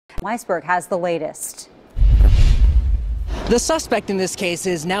Weisberg has the latest. The suspect in this case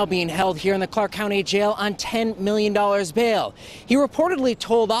is now being held here in the Clark County Jail on $10 million bail. He reportedly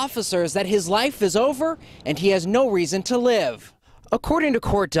told officers that his life is over and he has no reason to live. According to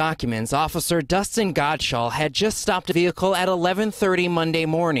court documents, Officer Dustin Godshall had just stopped a vehicle at 11:30 Monday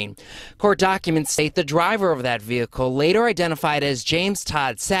morning. Court documents state the driver of that vehicle, later identified as James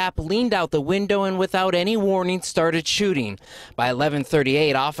Todd Sapp, leaned out the window and without any warning started shooting. By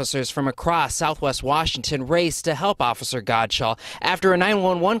 11:38, officers from across Southwest Washington raced to help Officer Godshall after a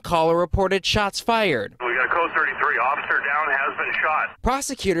 911 caller reported shots fired. We got a code 33, officer down, has been shot.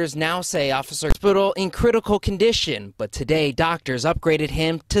 Prosecutors now say Officer hospital in critical condition, but today doctors upgraded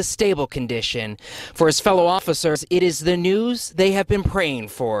him to stable condition. For his fellow officers, it is the news they have been praying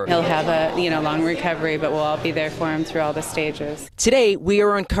for. He'll have a long recovery, but we'll all be there for him through all the stages. Today, we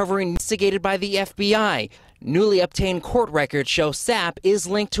are uncovering investigated by the FBI. Newly obtained court records show Sapp is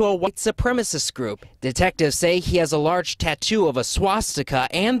linked to a white supremacist group. Detectives say he has a large tattoo of a swastika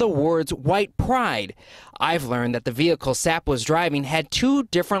and the words "White Pride." I've learned that the vehicle Sapp was driving had 2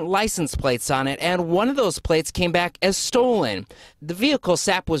 different license plates on it, and one of those plates came back as stolen. The vehicle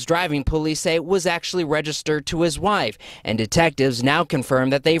Sapp was driving, police say, was actually registered to his wife, and detectives now confirm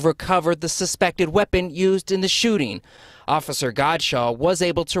that they've recovered the suspected weapon used in the shooting. Officer Godshall was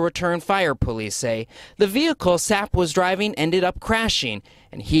able to return fire, police say. The vehicle Sapp was driving ended up crashing,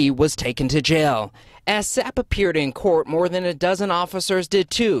 and he was taken to jail. As Sapp appeared in court, more than a dozen officers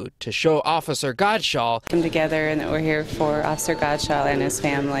did too, to show Officer Godshall Come together and that we're here for Officer Godshall and his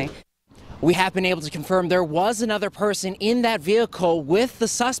family. We have been able to confirm there was another person in that vehicle with the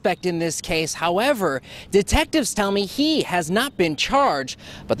suspect in this case. However, detectives tell me he has not been charged,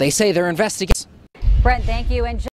 but they say they're investigating. Brent, thank you. And